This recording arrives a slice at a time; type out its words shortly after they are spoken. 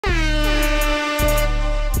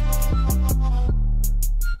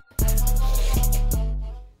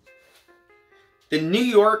The New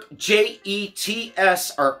York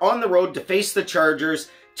Jets are on the road to face the Chargers.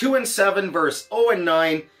 2-7 versus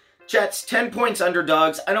 0-9. Jets 10 points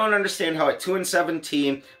underdogs. I don't understand how a 2-7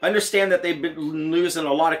 team. I understand that they've been losing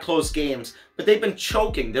a lot of close games, but they've been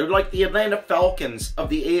choking. They're like the Atlanta Falcons of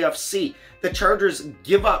the AFC. The Chargers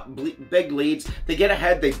give up big leads. They get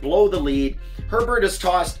ahead. They blow the lead. Herbert has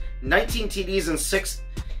tossed 19 TDs and 6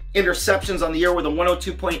 interceptions on the year with a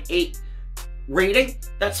 102.8 rating.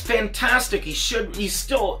 That's fantastic. He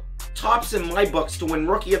still tops in my books to win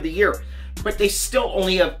Rookie of the Year. But they still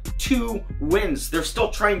only have 2 wins. They're still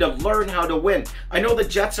trying to learn how to win. I know the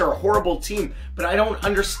Jets are a horrible team, but I don't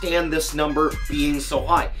understand this number being so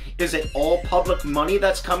high. Is it all public money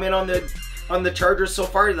that's come in on the Chargers so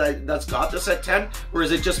far that's got this at 10? Or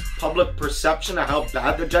is it just public perception of how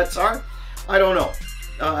bad the Jets are? I don't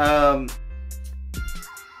know.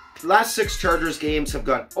 Last 6 Chargers games have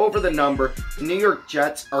gone over the number. The New York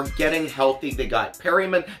Jets are getting healthy. They got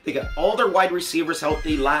Perryman. They got all their wide receivers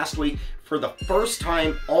healthy last week for the first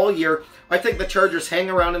time all year. I think the Chargers hang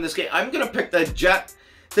around in this game. I'm going to pick the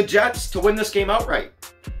Jets to win this game outright.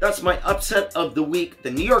 That's my upset of the week.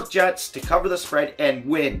 The New York Jets to cover the spread and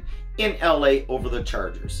win in LA over the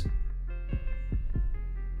Chargers.